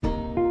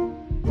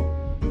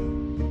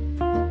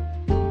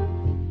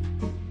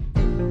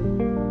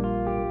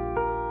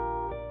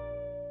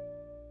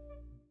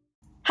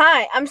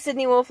Hi, I'm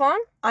Sydney Wolfong,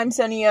 I'm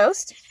Sunny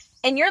Yost.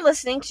 and you're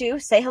listening to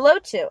Say Hello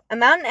To, a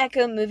Mountain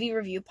Echo movie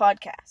review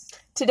podcast.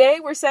 Today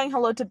we're saying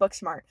hello to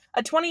Booksmart,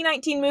 a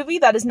 2019 movie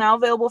that is now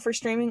available for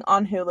streaming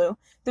on Hulu.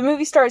 The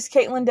movie stars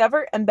Caitlin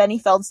Dever and Benny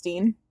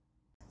Feldstein.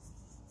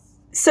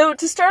 So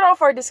to start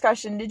off our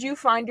discussion, did you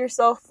find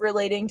yourself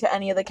relating to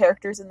any of the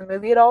characters in the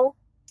movie at all?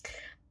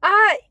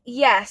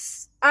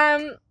 Yes.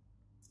 I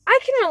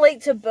can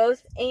relate to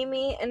both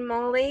Amy and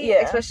Molly,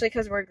 Yeah. especially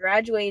because we're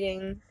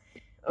graduating.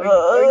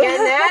 We're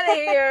getting out of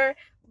here.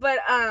 But,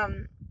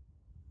 I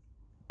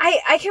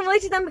can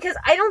relate to them because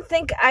I don't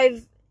think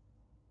I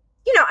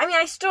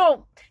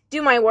still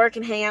do my work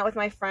and hang out with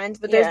my friends,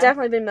 but there's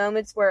definitely been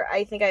moments where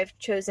I think I've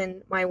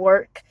chosen my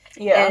work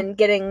and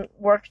getting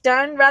work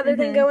done rather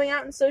than going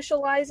out and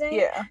socializing.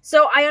 Yeah.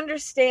 So I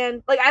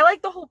understand, I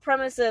like the whole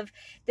premise of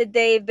that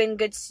they've been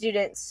good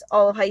students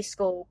all of high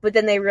school, but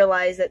then they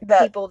realize that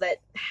people that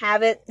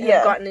haven't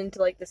have gotten into,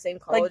 the same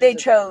college. They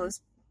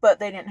chose, but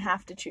they didn't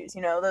have to choose,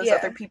 those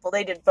other people,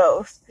 they did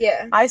both.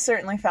 Yeah. I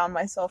certainly found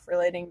myself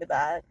relating to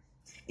that,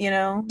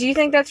 Do you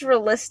think that's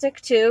realistic,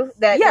 too?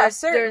 That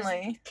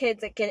certainly. There's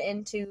kids that get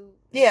into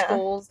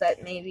schools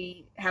that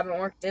maybe haven't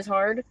worked as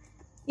hard?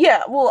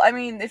 Yeah, well, I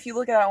mean, if you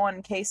look at that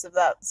one case of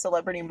that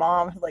celebrity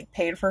mom who,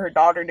 paid for her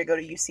daughter to go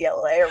to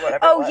UCLA or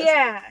whatever it was.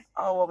 Yeah.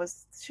 Oh,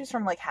 she was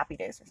from, Happy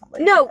Days or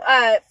something. No,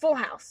 Full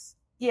House.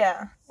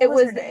 Yeah. It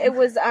was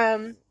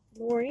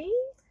Lori?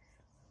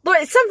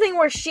 It's something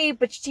where she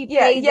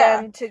paid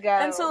them to go.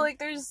 And so,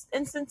 there's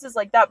instances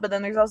like that, but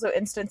then there's also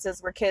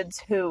instances where kids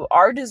who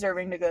are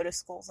deserving to go to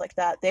schools like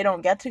that, they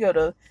don't get to go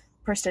to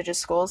prestigious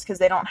schools because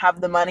they don't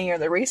have the money or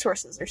the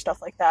resources or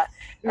stuff like that.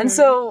 Mm-hmm. And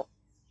so,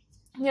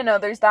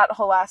 there's that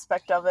whole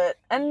aspect of it.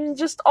 And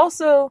just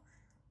also,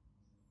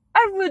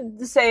 I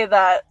would say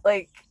that,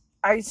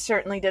 I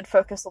certainly did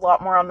focus a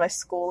lot more on my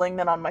schooling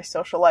than on my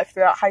social life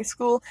throughout high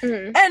school.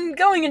 Mm-hmm. And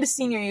going into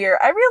senior year,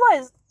 I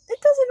realized it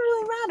doesn't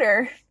really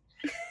matter.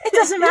 It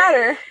doesn't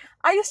matter.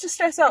 I used to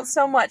stress out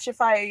so much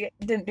if I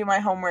didn't do my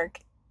homework,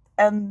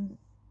 and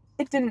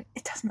it doesn't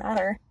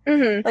matter.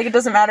 Mm-hmm. It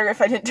doesn't matter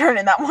if I didn't turn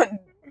in that one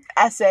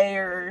essay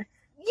or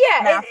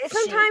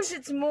sometimes sheet.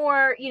 It's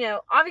more,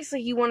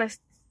 obviously you want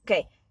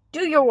to,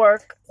 do your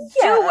work,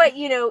 do what,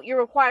 you're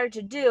required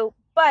to do,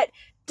 but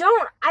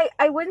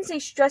I wouldn't say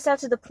stress out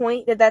to the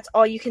point that that's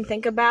all you can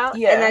think about,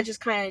 and that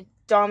just kind of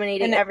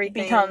dominating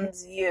everything. It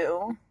becomes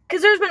you.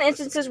 Because there's been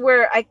instances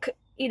where I could,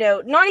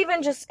 not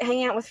even just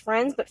hanging out with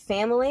friends, but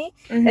family.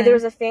 Mm-hmm. If there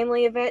was a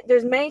family event,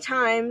 there's many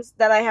times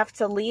that I have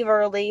to leave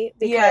early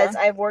because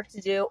I have work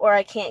to do, or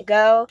I can't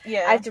go.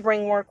 Yeah. I have to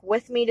bring work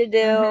with me to do.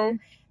 Mm-hmm.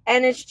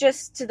 And it's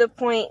just to the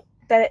point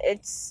that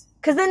it's...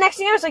 Because the next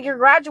thing you know, it's you're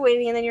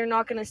graduating, and then you're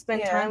not going to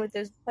spend time with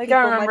those people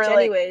I remember, much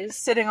anyways.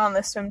 Sitting on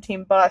the swim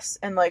team bus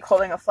and,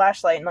 holding a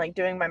flashlight and,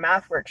 doing my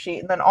math worksheet,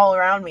 and then all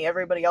around me,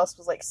 everybody else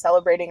was,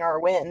 celebrating our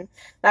win. And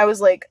I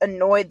was,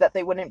 annoyed that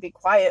they wouldn't be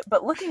quiet.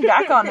 But looking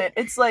back on it,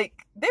 it's, they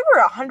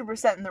were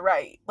 100% in the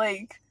right.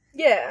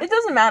 It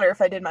doesn't matter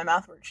if I did my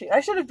math worksheet. I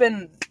should have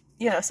been,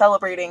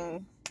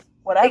 celebrating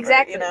whatever,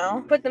 Exactly.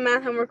 Put the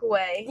math homework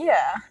away.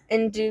 Yeah.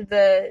 And do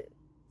the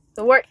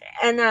work,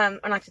 and, or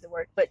not do the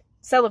work, but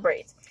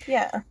celebrate.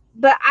 Yeah.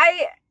 But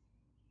I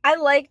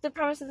like the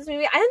premise of this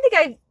movie. I don't think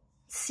I've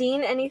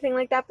seen anything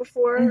like that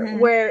before,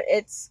 where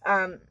it's,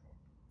 and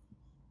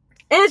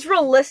it's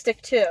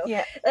realistic, too.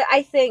 Yeah.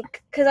 I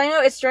think, because I know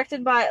it's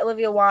directed by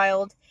Olivia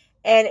Wilde,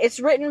 and it's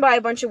written by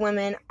a bunch of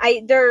women.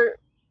 Because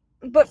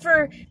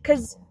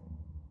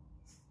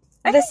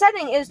the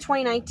setting is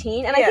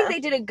 2019, and I think they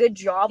did a good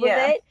job of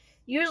it.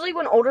 Usually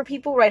when older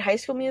people write high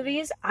school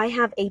movies, I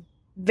have a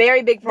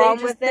very big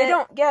problem with it. They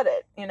don't get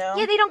it, Yeah,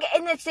 they don't get,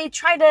 and they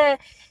try to,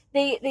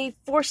 they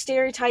force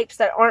stereotypes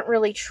that aren't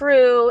really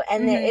true,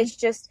 and it's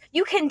just,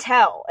 you can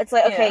tell. It's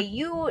okay,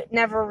 you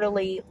never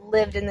really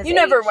lived in this age.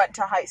 Never went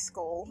to high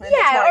school in the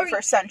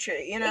 21st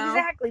century,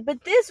 Exactly,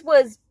 but this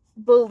was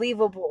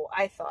believable,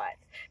 I thought.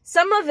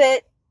 Some of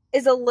it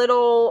is a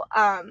little,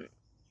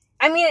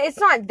 it's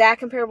not that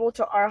comparable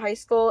to our high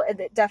school.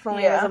 It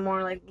definitely was a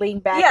more, lean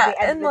back at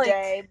the end of the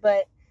day,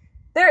 but...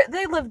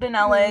 They lived in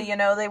LA,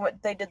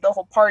 they did the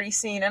whole party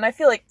scene, and I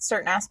feel like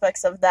certain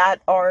aspects of that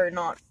are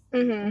not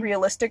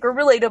realistic or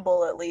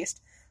relatable, at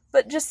least.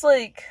 But just,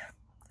 I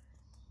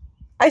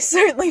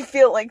certainly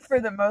feel like,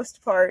 for the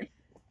most part,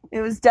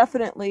 it was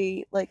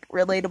definitely,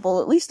 relatable,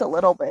 at least a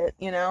little bit,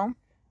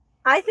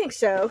 I think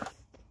so.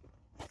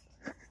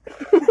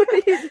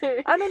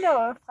 I don't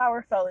know, a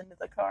flower fell into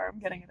the car, I'm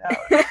getting it out.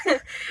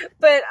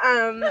 But,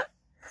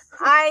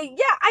 I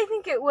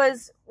think it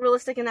was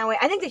realistic in that way.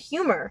 I think the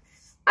humor...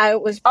 I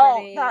was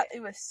pretty...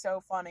 it was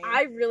so funny.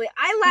 I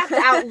laughed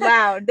out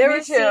lound. There were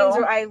too. scenes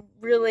where I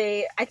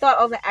thought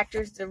all the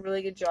actors did a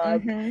really good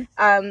job.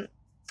 Mm-hmm.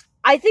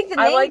 I think the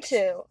main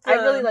two, I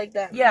really liked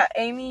them. Yeah,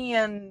 Amy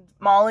and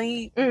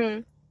Molly,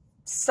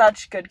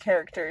 such good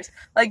characters.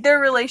 Their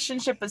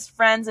relationship as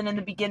friends, and in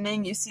the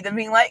beginning, you see them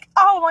being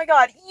oh my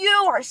god,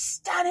 you are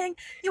stunning,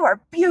 you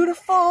are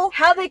beautiful.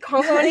 How they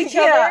compliment each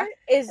other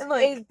is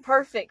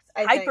perfect,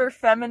 I think.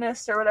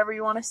 Hyper-feminist, or whatever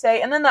you want to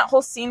say. And then that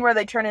whole scene where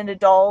they turn into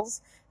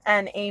dolls,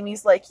 And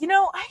Amy's like,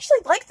 I actually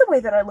like the way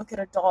that I look at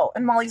a doll.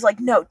 And Molly's like,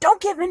 no,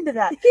 don't give in to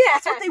that. Yeah.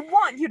 That's what they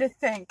want you to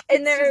think.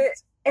 And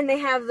and they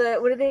have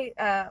what are they?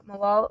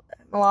 Malala?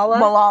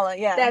 Malala,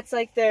 yeah. That's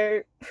like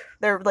their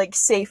like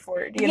safe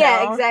word,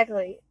 Yeah,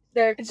 exactly.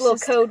 Their little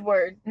code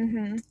word.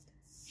 Mm-hmm.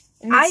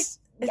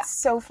 It's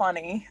so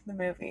funny, the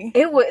movie.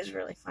 It was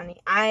really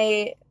funny.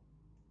 I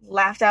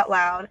laughed out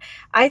loud.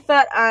 I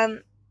thought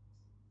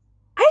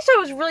it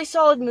was a really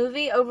solid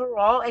movie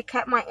overall. It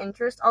kept my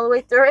interest all the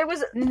way through. It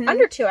was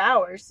under 2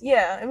 hours.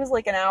 Yeah, it was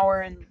like an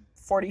hour and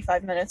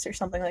 45 minutes or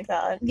something like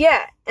that.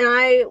 Yeah, and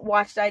I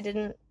watched it. I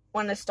didn't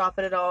want to stop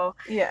it at all.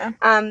 Yeah.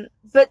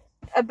 But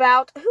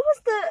about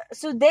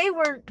so they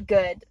were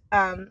good.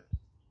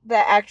 The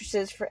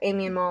actresses for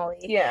Amy and Molly.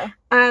 Yeah.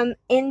 And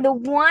the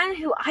one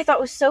who I thought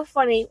was so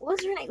funny, what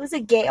was her name? Was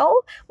it Gail?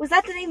 Was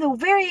that the name?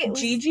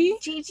 Gigi?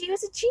 Gigi?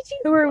 Was it Gigi?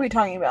 Who are we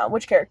talking about?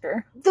 Which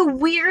character? The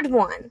weird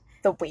one.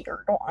 The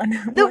weird one.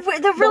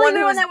 The really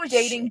weird one that was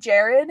dating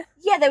Jared?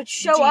 Yeah, that would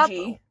show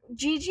Gigi. up.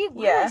 Gigi?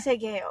 Why did I say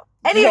Gail?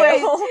 Anyway.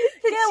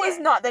 Gail is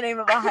not the name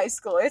of a high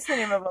school. It's the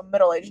name of a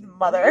middle-aged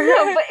mother.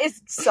 No, but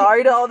it's...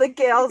 Sorry to all the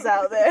Gails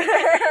out there.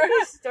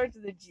 Starts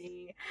with a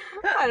G.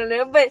 I don't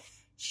know, but...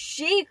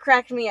 She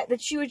cracked me up that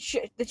she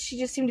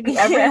just seemed to be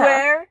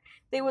everywhere. Yeah.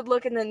 They would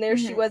look and then there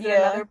she was at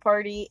another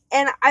party.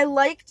 And I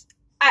liked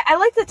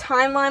the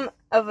timeline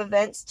of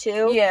events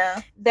too.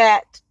 Yeah.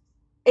 That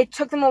it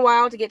took them a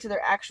while to get to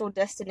their actual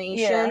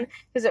destination.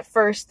 Because at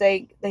first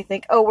they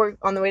think, oh, we're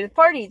on the way to the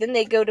party. Then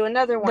they go to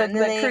another one.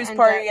 The cruise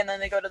party, and then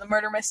they go to the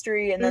murder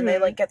mystery, and then they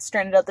like get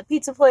stranded at the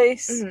pizza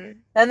place.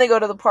 Then they go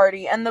to the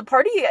party. And the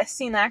party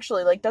scene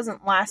actually like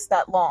doesn't last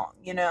that long,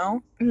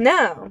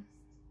 No.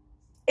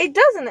 It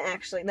doesn't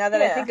actually, now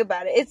that I think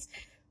about it. It's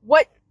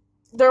what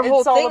their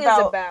whole thing is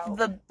about.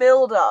 The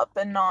build-up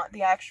and not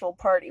the actual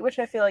party, which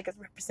I feel like is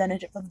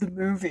representative of the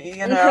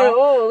movie,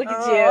 Oh, look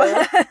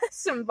at you.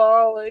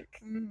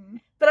 Symbolic. Mm-hmm.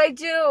 But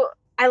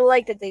I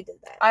like that they did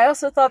that. I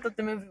also thought that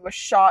the movie was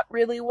shot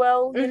really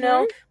well,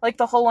 Like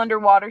the whole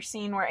underwater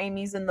scene where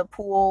Amy's in the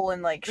pool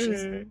and like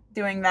she's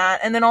doing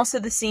that. And then also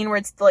the scene where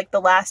it's like the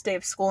last day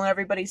of school and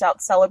everybody's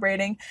out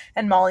celebrating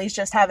and Molly's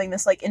just having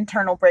this like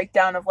internal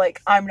breakdown of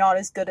like, I'm not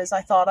as good as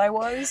I thought I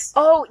was.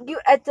 Oh, you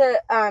at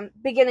the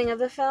beginning of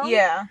the film?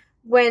 Yeah.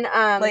 When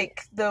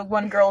like the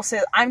one girl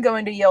says, I'm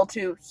going to Yale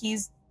too.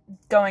 He's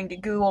going to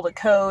Google the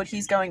code.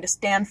 He's going to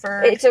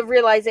Stanford. To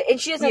realize it. And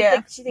she doesn't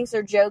think, she thinks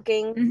they're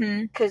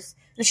joking. Because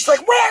she's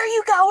like, where are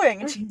you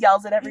going? And she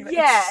yells at everybody.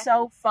 Yeah. It's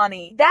so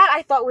funny. That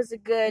I thought was a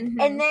good.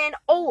 And then,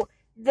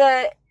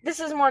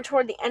 this is more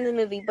toward the end of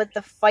the movie, but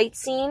the fight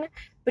scene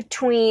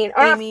between,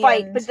 or Amy not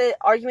fight, but the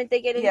argument they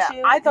get into.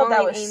 Yeah, I thought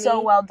that was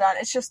so well done.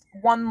 It's just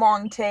one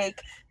long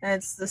take, and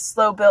it's the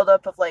slow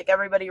build-up of, like,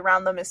 everybody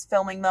around them is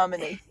filming them,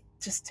 and they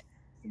just...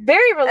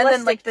 Very realistic, and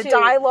then, like, the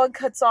dialogue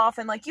cuts off,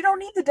 and, like, you don't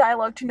need the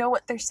dialogue to know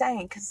what they're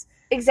saying, because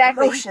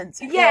exactly. emotions.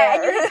 Yeah,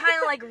 and you can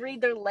kind of, like, read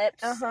their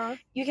lips.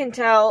 You can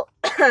tell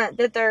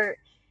that they're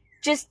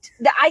just...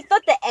 I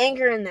thought the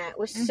anger in that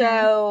was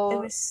so... It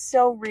was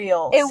so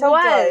real. It so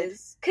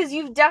was. Because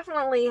you've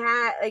definitely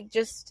had, like,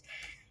 just...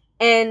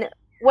 And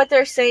what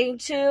they're saying,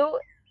 too,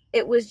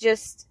 it was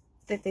just...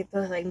 that they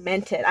both, like,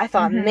 meant it. I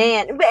thought,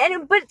 man...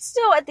 But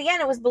still, at the end,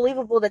 it was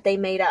believable that they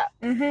made up.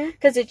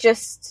 Because it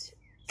just...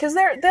 Because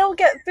they'll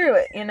get through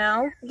it,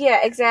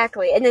 Yeah,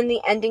 exactly. And then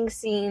the ending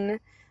scene,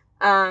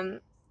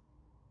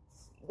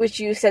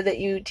 which you said that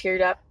you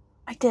teared up.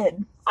 I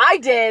did.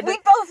 We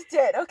both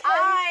did,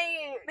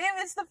 okay? Maybe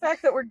it's the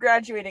fact that we're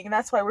graduating, and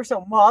that's why we're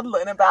so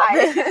maudlin about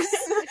this.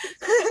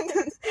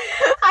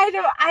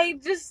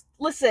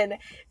 Listen,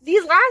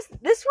 this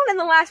one and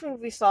the last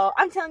movie we saw,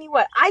 I'm telling you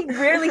what, I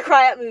rarely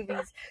cry at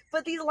movies,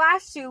 but these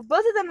last two,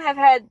 both of them have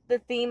had the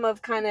theme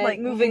of kind of like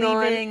moving,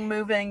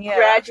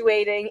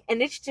 graduating,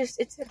 and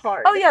it's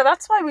hard. Oh yeah,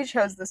 that's why we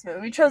chose this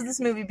movie. We chose this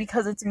movie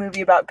because it's a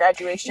movie about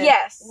graduation.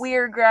 Yes.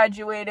 We're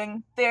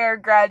graduating, they're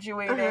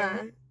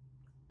graduating.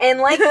 And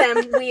like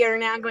them, we are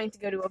now going to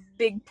go to a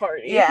big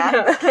party. Yeah.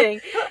 No, I'm kidding.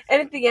 And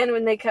at the end,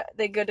 when they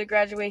go to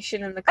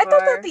graduation in the car. I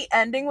thought that the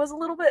ending was a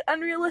little bit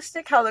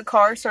unrealistic, how the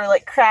car sort of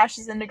like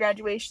crashes into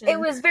graduation. It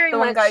was very much...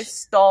 The one guy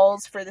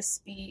stalls for the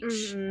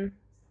speech.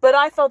 But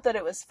I felt that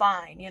it was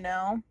fine,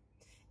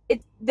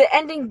 The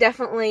ending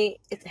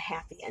definitely, it's a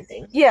happy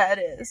ending. Yeah,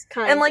 it is.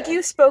 Kinda. And like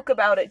you spoke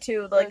about it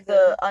too, like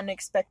the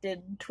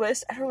unexpected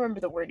twist. I don't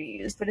remember the word you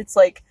used, but it's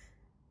like...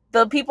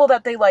 The people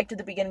that they liked at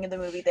the beginning of the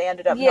movie, they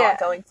ended up not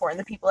going for, and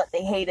the people that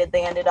they hated,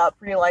 they ended up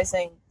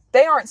realizing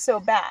they aren't so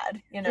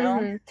bad,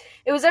 It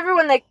was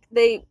everyone that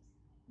they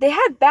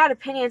had bad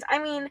opinions. I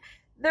mean,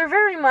 they're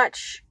very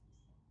much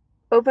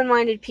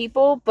open-minded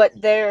people, but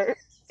they're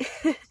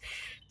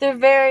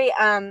very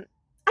I don't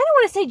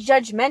want to say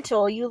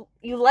judgmental.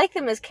 You like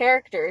them as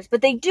characters,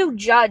 but they do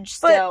judge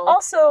still. But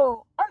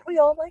also, aren't we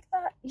all like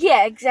that?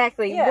 Yeah,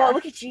 exactly. Yeah. Well,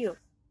 look at you.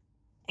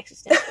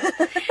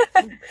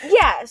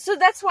 Yeah, so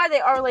that's why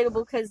they are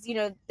relatable, because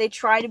they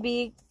try to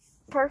be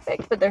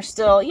perfect, but they're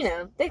still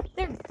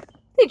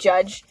they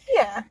judge.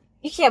 Yeah,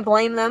 you can't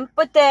blame them.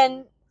 But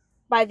then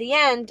by the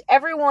end,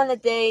 everyone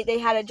that they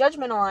had a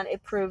judgment on,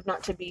 it proved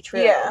not to be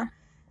true. Yeah.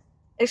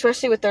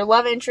 Especially with their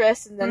love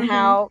interest, and then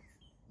how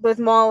both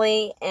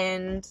Molly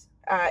and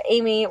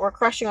Amy were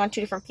crushing on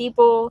two different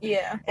people.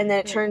 Yeah. And then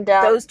it turned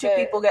out those two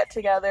people get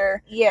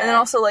together. Yeah. And then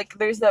also, like,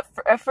 there's that,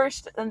 at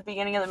first, in the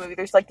beginning of the movie,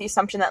 there's, like, the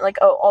assumption that, like,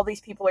 oh, all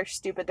these people are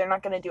stupid. They're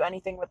not going to do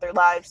anything with their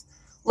lives.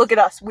 Look at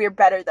us. We're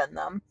better than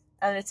them.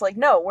 And it's like,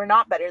 no, we're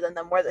not better than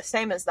them. We're the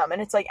same as them.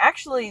 And it's like,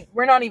 actually,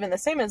 we're not even the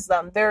same as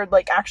them. They're,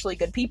 like, actually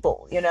good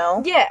people, you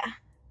know? Yeah.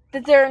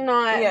 That they're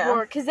not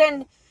more... Because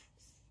then,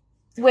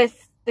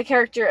 with the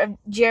character of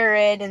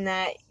Jared, and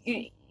that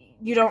you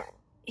don't...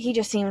 He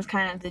just seems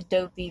kind of the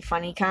dopey,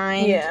 funny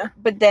kind. Yeah.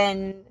 But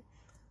then,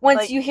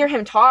 once you hear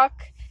him talk,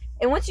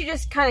 and once you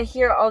just kind of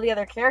hear all the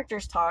other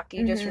characters talk,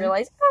 you just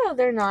realize, oh,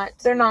 they're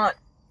not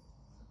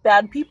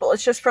bad people.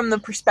 It's just from the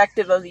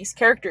perspective of these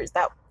characters.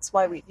 That's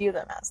why we view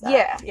them as that.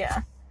 Yeah.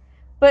 Yeah.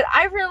 But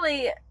I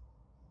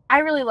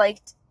really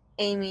liked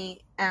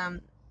Amy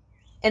and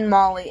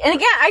Molly. And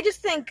again, I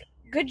just think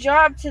good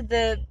job to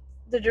the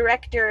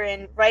director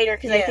and writer,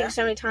 because I think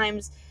so many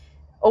times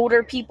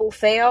older people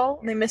fail.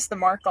 They miss the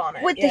mark on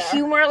it. With the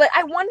humor. Like,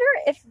 I wonder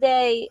if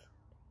they...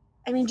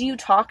 I mean, do you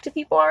talk to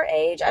people our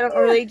age? I don't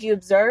really... Do you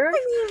observe?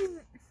 I mean,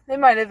 they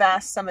might have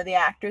asked some of the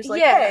actors,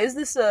 like, hey, is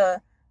this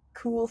a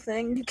cool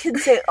thing? Do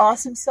kids say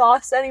awesome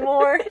sauce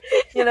anymore?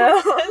 You know?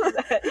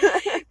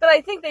 But I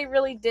think they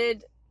really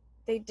did...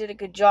 They did a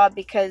good job,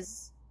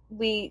 because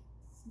the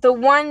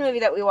one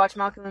movie that we watched,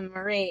 Malcolm and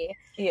Marie...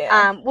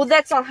 Yeah. Well,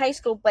 that's not high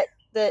school, but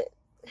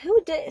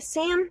who did...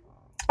 Sam?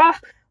 Oh...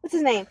 What's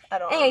his name? I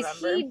don't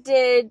remember. He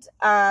did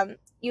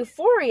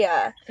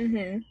Euphoria.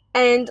 Mm-hmm.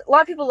 And a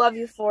lot of people love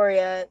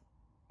Euphoria.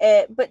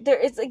 But there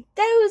is like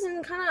those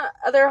and kind of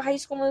other high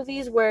school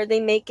movies where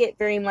they make it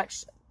very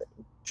much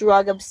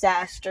drug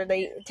obsessed, or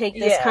they take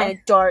this kind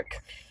of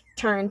dark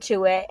turn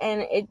to it,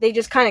 and they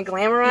just kind of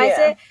glamorize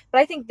it.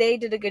 But I think they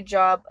did a good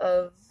job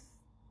of...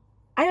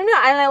 I don't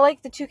know. And I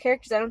like the two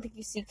characters. I don't think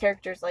you see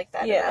characters like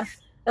that enough.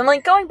 And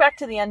like going back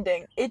to the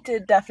ending, it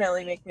did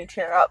definitely make me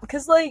tear up,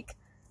 because like...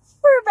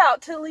 We're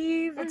about to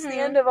leave. It's the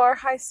end of our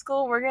high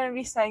school. We're going to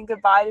be saying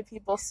goodbye to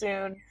people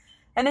soon.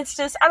 And it's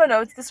just, I don't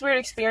know, it's this weird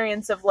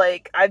experience of,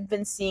 like, I've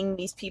been seeing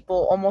these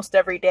people almost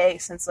every day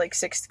since, like,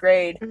 6th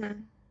grade.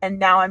 And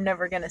now I'm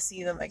never going to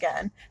see them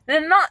again. And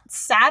I'm not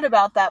sad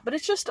about that, but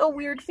it's just a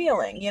weird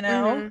feeling, you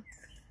know?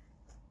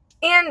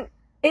 And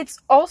it's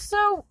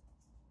also,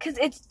 because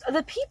it's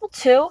the people,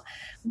 too,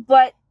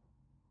 but...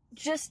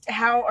 just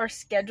how our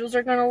schedules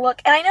are going to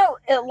look. And I know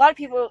a lot of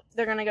people,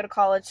 they're going to go to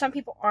college. Some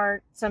people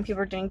aren't. Some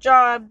people are doing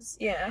jobs.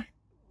 Yeah.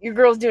 Your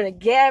girl's doing a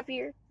gap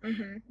year.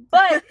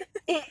 But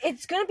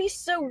it's going to be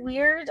so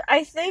weird,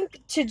 I think,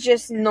 to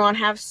just not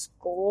have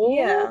school.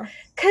 Yeah.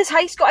 Because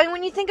high school, I mean,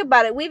 when you think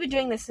about it, we've been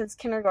doing this since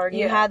kindergarten.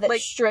 You had that like,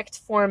 strict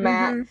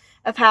format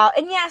of how,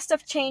 and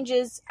stuff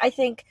changes. I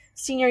think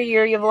senior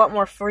year, you have a lot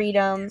more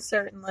freedom.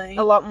 Certainly.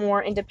 A lot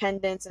more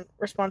independence and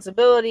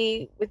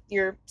responsibility with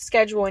your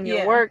schedule and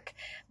your work.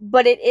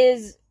 But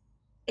it's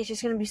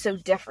just going to be so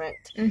different.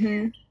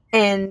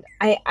 And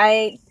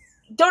I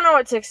don't know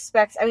what to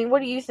expect. I mean,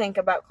 what do you think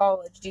about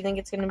college? Do you think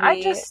it's going to be... I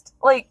just,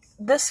 like,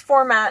 this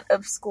format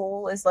of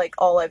school is, like,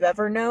 all I've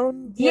ever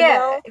known, you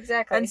know?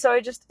 Exactly. And so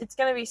it's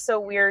going to be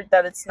so weird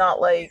that it's not,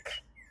 like,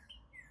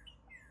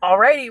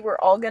 alrighty, we're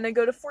all going to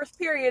go to 4th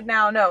period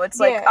now. No, it's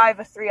like, I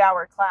have a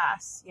 3-hour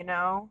class, you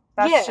know?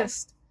 That's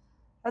just...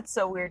 That's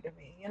so weird to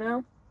me, you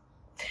know?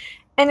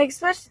 And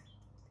especially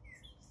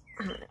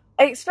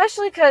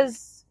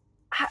because...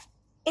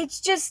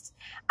 It's just,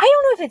 I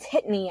don't know if it's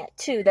hit me yet,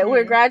 too, that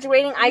we're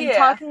graduating. I'm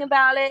talking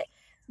about it,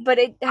 but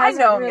it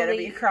hasn't I know I'm really... going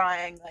to be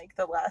crying, like,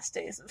 the last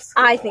days of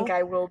school. I think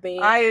I will be.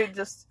 I've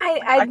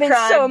been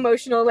so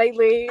emotional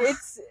lately.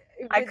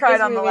 I cried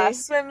on the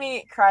last swim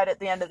meet, cried at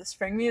the end of the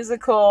spring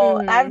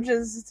musical.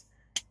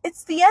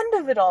 It's the end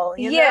of it all,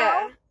 you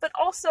know? But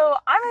also,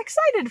 I'm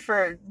excited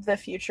for the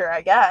future,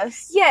 I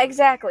guess. Yeah,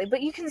 exactly.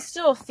 But you can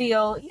still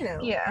feel, you know,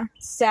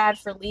 sad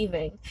for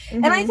leaving.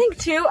 And I think,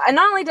 too,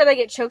 not only did I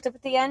get choked up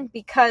at the end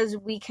because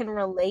we can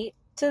relate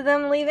to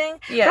them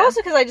leaving, but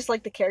also because I just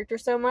like the character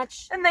so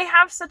much. And they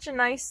have such a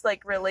nice,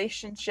 like,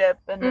 relationship,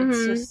 and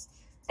it's just...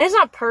 It's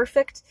not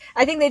perfect.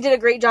 I think they did a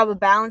great job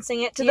of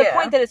balancing it to the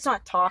point that it's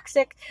not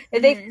toxic.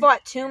 If they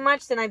fought too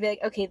much, then I'd be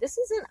like, okay, this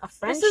isn't a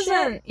friendship. This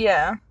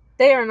isn't,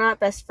 they are not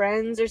best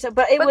friends or so.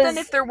 But then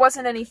if there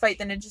wasn't any fight,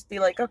 then it'd just be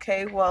like,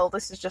 okay, well,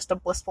 this is just a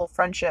blissful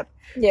friendship.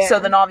 Yeah. So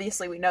then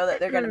obviously we know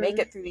that they're going to make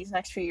it through these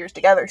next few years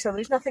together. So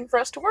there's nothing for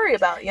us to worry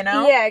about, you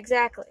know? Yeah,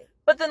 exactly.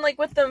 But then, like,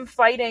 with them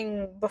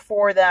fighting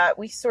before that,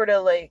 we sort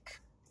of,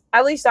 like,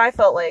 at least I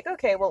felt like,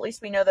 okay, well, at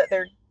least we know that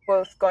they're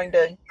both going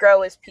to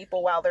grow as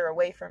people while they're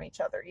away from each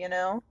other, you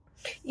know?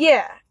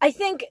 Yeah. I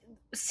think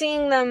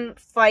seeing them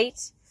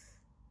fight,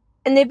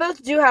 and they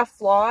both do have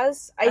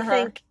flaws, I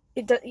think...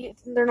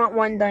 they're not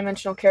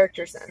one-dimensional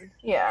characters then.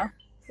 Yeah.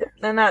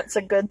 And that's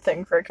a good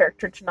thing for a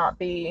character to not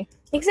be...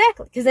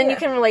 Exactly. Because then you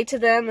can relate to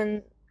them,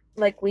 and,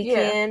 like, we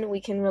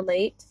can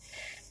relate.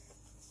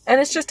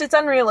 And it's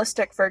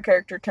unrealistic for a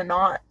character to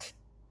not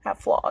have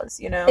flaws,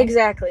 you know?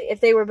 Exactly. If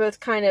they were both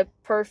kind of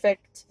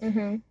perfect. Mm-hmm.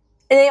 And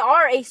they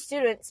are A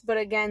students, but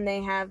again,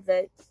 they have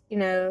that, you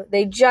know,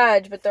 they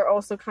judge, but they're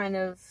also kind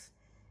of,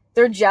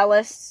 they're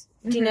jealous,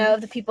 Mm-hmm. you know, of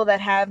the people that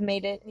have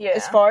made it Yeah.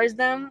 as far as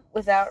them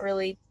without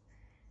really.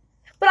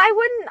 But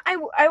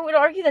I would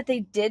argue that they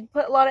did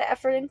put a lot of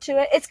effort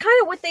into it. It's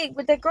kind of what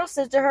that girl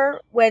says to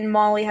her when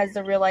Molly has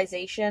the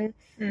realization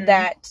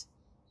that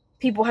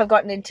people have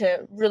gotten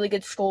into really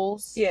good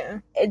schools. Yeah.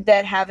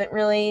 That haven't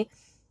really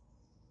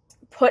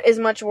put as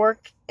much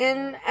work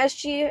in as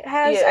she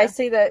has. Yeah. I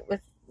say that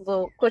with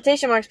little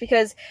quotation marks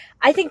because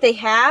I think they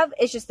have.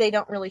 It's just they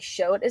don't really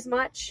show it as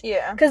much.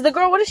 Yeah. Because the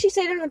girl, what does she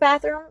say to her in the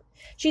bathroom?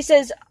 She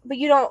says,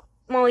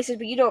 Molly says,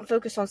 but you don't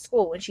focus on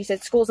school. And she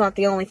said, school's not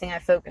the only thing I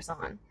focus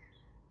on.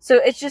 So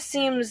it just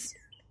seems,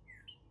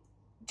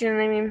 do you know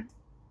what I mean?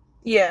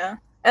 Yeah.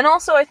 And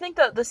also, I think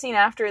that the scene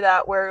after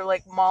that where,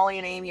 like, Molly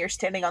and Amy are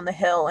standing on the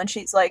hill and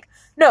she's like,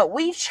 no,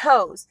 we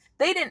chose.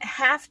 They didn't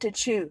have to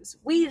choose.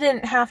 We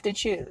didn't have to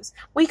choose.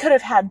 We could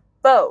have had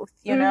both,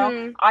 you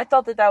know? I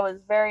thought that was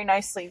very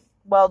nicely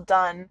well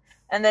done.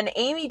 And then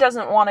Amy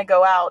doesn't want to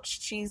go out.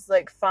 She's,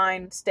 like,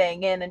 fine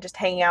staying in and just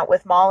hanging out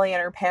with Molly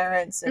and her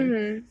parents.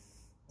 And,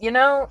 you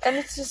know? And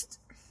it's just...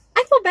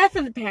 I feel bad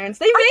for the parents.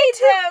 They made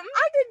them.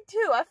 I did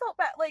too. I felt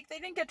bad. Like, they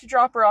didn't get to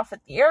drop her off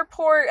at the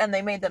airport, and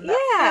they made them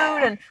that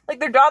food, and,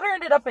 like, their daughter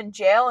ended up in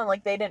jail, and,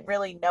 like, they didn't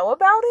really know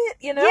about it,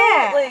 you know?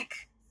 Yeah.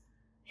 Like...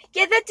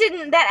 Yeah,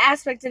 that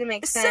aspect didn't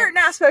make sense. Certain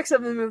aspects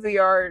of the movie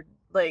are,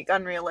 like,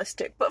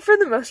 unrealistic, but for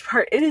the most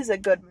part, it is a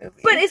good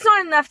movie. But it's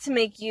not enough to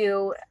make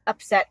you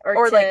upset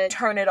or like,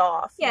 turn it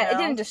off. Yeah, you know?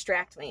 It didn't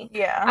distract me.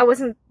 Yeah. I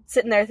wasn't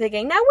sitting there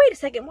thinking, now wait a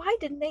second, why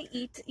didn't they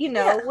eat, you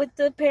know, with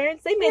the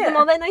parents? They made them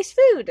all that nice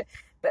food.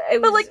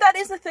 But like, that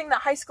is the thing that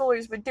high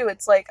schoolers would do.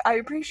 It's like, I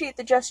appreciate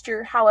the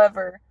gesture,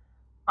 however,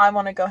 I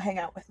want to go hang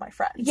out with my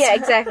friends. Yeah,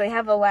 exactly.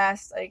 Have a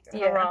last, like,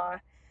 hurrah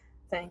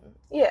thing.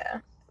 Yeah.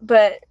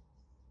 But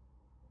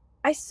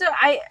I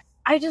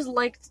just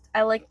liked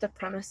the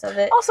premise of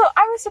it. Also,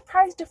 I was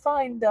surprised to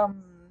find,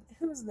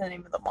 who's the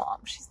name of the mom?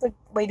 She's the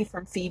lady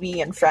from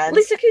Phoebe and Friends.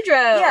 Lisa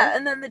Kudrow. Yeah,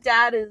 and then the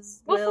dad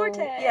is Will Forte.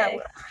 Yeah.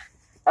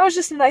 That was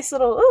just a nice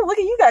little, oh, look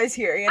at you guys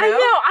here, you know? I know,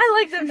 I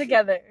like them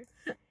together.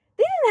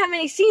 They didn't have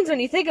many scenes when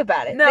you think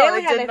about it. No, they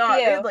only did had a not.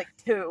 few. They had like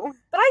 2.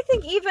 But I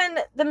think even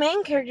the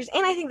main characters,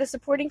 and I think the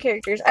supporting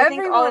characters, Everyone,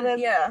 I think all of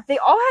them, they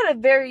all had a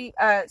very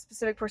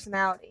specific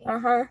personality.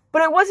 Uh-huh.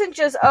 But it wasn't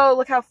just, oh,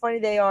 look how funny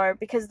they are,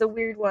 because the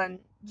weird one,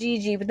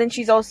 Gigi, but then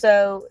she's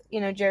also,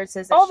 you know, Jared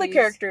says that all the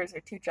characters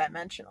are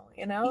two-dimensional,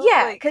 you know?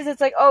 Yeah, because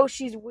it's like, oh,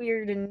 she's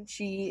weird and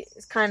she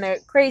is kind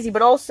of crazy,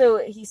 but also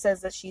he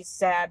says that she's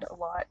sad a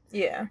lot.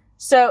 Yeah.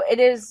 So it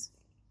is,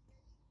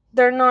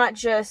 they're not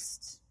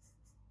just...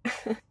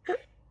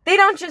 They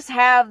don't just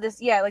have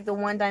this, like the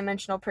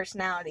one-dimensional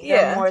personality.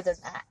 They're more than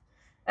that.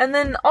 And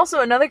then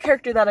also another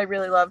character that I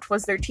really loved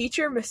was their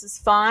teacher,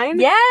 Mrs. Fine.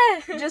 Yeah!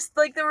 Just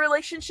like the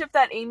relationship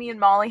that Amy and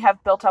Molly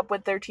have built up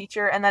with their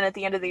teacher, and then at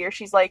the end of the year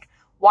she's like,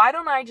 why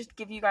don't I just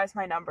give you guys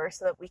my number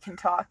so that we can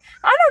talk?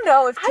 I don't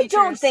know if teachers...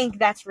 I don't think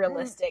that's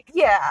realistic.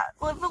 Yeah.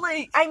 But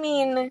like... I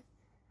mean...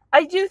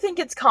 I do think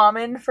it's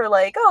common for,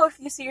 like, oh, if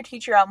you see your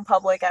teacher out in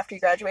public after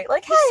you graduate,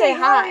 like, hey, say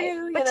hi.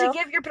 You but know?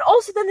 but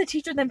also then the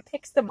teacher then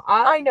picks them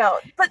up. I know.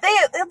 But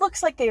it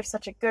looks like they have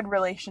such a good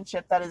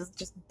relationship that is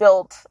just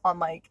built on,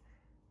 like,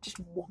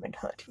 just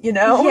womanhood, you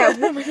know? Yeah,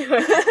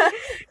 womanhood.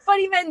 But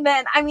even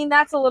then, I mean,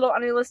 that's a little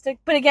unrealistic.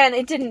 But again,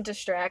 it didn't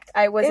distract.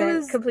 I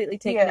wasn't completely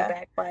taken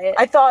aback by it.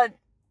 I thought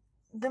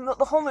the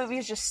whole movie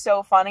is just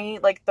so funny.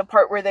 Like, the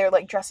part where they're,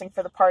 like, dressing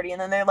for the party, and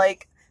then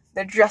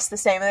they're dressed the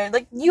same, and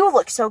they're like, you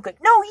look so good.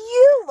 No,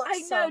 you look so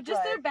good. I know,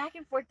 just their back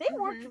and forth. They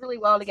worked really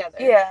well together.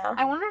 Yeah.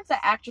 I wonder if the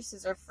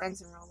actresses are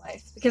friends in real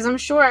life. Because I'm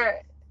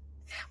sure...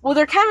 Well,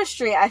 their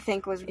chemistry, I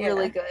think, was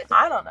really good.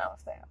 I don't know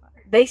if they are.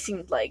 They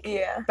seemed like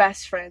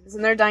best friends.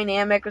 And their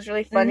dynamic was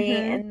really funny.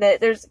 And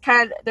there's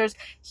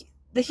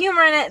the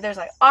humor in it. There's,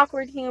 like,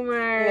 awkward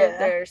humor. Yeah.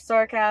 There's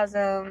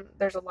sarcasm.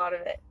 There's a lot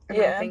of it.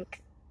 And I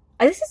think...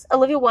 This is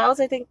Olivia Wilde's,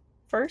 I think,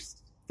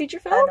 first feature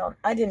film?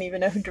 I didn't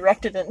even know who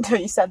directed it until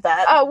you said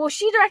that. Oh, well,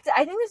 she directed...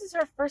 I think this is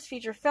her first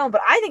feature film,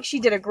 but I think she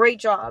did a great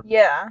job.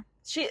 Yeah.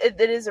 It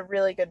is a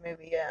really good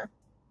movie, yeah.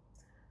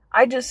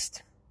 I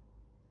don't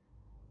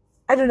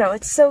know,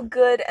 it's so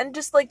good, and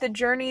just, like, the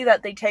journey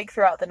that they take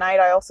throughout the night,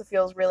 I also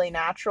feel is really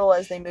natural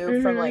as they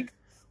move from, like,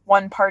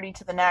 one party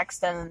to the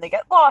next, and then they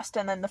get lost,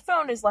 and then the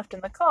phone is left in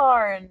the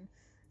car, and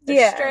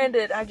they're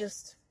stranded.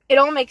 It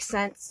all makes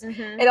sense.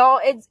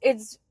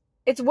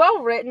 It's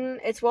well written.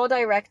 It's well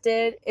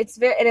directed. And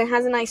it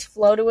has a nice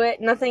flow to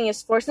it. Nothing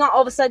is forced. Not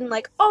all of a sudden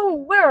like, oh,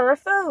 where are our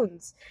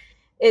phones?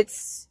 It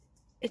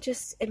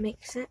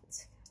makes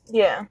sense.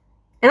 Yeah.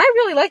 And I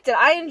really liked it.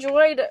 I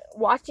enjoyed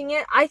watching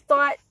it. I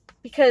thought,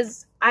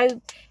 because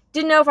I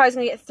didn't know if I was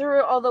going to get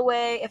through it all the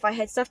way, if I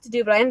had stuff to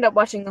do, but I ended up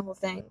watching the whole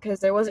thing because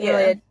there wasn't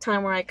really a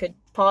time where I could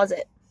pause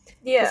it.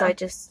 Yeah. And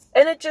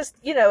it just,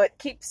 it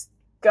keeps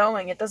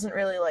going. It doesn't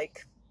really,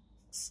 like,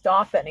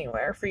 stop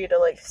anywhere for you to,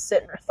 like,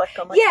 sit and reflect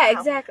on, like, yeah,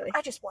 exactly.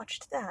 I just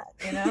watched that,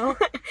 you know?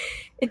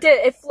 It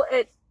did.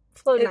 It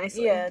flowed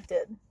nicely. Yeah, it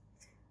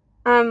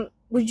did.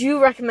 Would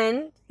you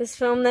recommend this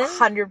film then?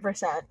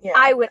 100%. Yeah,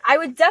 I would. I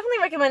would definitely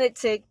recommend it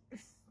to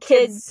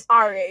kids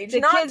our age,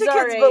 not kids to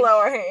kids below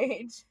our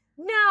age.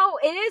 No,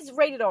 it is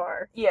rated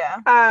R. Yeah.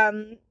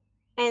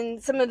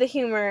 And some of the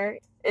humor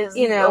is,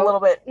 you know, a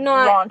little bit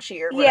not raunchy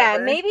or whatever.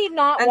 Yeah, maybe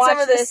not. And watch some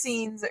of the this.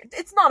 scenes,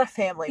 it's not a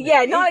family movie.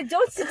 Yeah, no,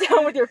 don't sit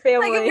down with your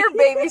family. Like if you're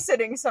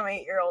babysitting some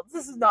 8-year-olds,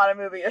 this is not a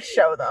movie to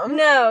show them.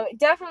 No,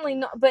 definitely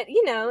not. But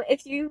you know,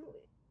 if you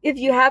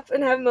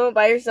happen to have a moment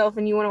by yourself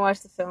and you want to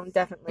watch the film,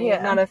 definitely.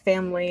 Yeah. Not a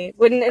family.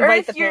 Wouldn't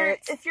invite the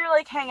parents. If you're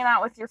like hanging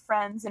out with your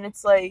friends and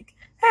it's like,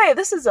 hey,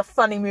 this is a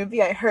funny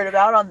movie I heard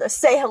about on the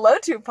Say Hello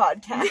To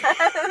podcast.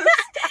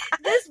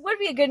 This would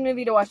be a good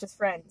movie to watch with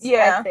friends.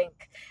 Yeah. I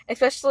think.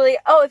 Especially,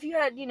 if you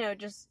had,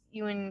 just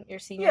you and your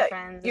senior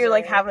friends. You're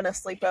like having a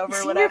sleepover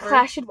or whatever. Senior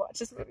class should watch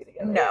this movie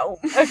together. No.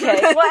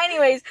 Okay. Well,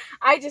 anyways,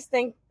 I just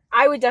think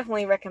I would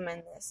definitely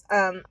recommend this.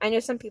 I know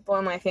some people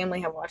in my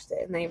family have watched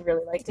it and they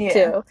really liked it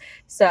too.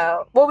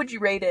 So, what would you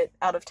rate it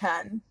out of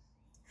 10?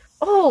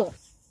 Oh,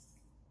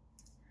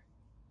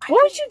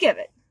 what would you give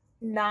it?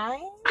 9? I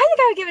think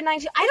I would give it 9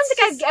 too. I don't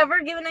think I've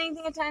ever given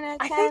anything a 10 out of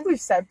 10. I think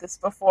we've said this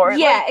before.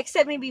 Yeah,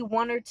 except maybe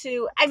 1 or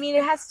 2. I mean,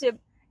 it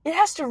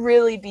has to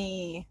really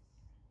be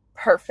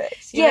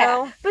perfect. You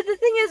know? But the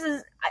thing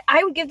is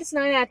I would give this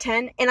 9 out of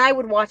 10 and I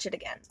would watch it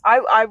again.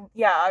 I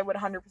would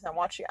 100%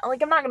 watch it.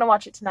 Like, I'm not gonna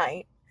watch it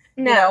tonight.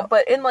 No. You know,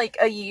 but in like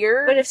a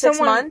year, but if 6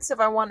 months, if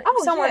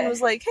someone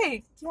was like, hey,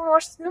 do you want to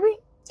watch this movie?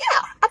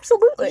 Yeah,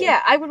 absolutely. Yeah,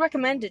 I would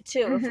recommend it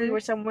too. Mm-hmm. If we were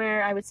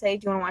somewhere, I would say,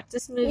 do you want to watch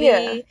this movie?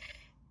 Yeah.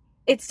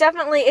 It's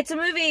a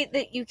movie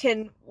that you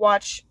can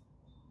watch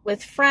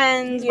with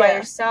friends, by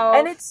yourself.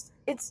 And it's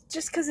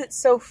just because it's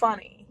so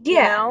funny. Yeah.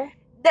 You know?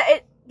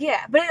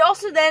 But it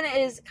also then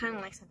is kind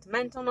of like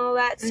sentimental and all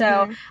that.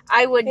 So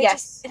I would,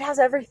 it has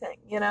everything,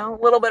 you know?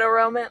 A little bit of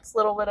romance, a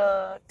little bit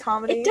of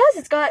comedy. It does.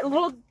 It's got a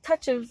little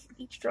touch of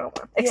each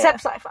drama. Except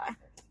sci-fi.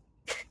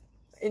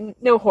 And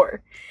no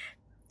horror.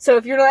 So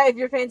if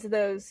you're fans of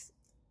those,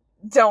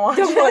 don't watch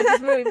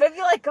this movie. But if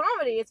you like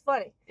comedy, it's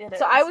funny.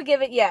 So I would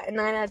give it, a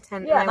 9 out of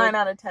 10. Yeah, 9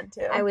 out of 10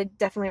 too. I would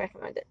definitely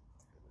recommend it.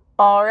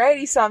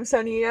 Alrighty, so I'm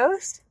Sonia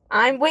Yost.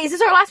 Wait, is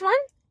this our last one?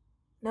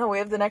 No, we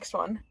have the next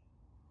one.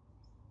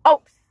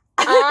 Oh,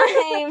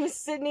 I'm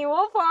Sydney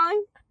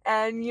Wolfong.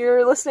 And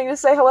you're listening to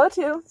Say Hello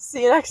To.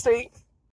 See you next week.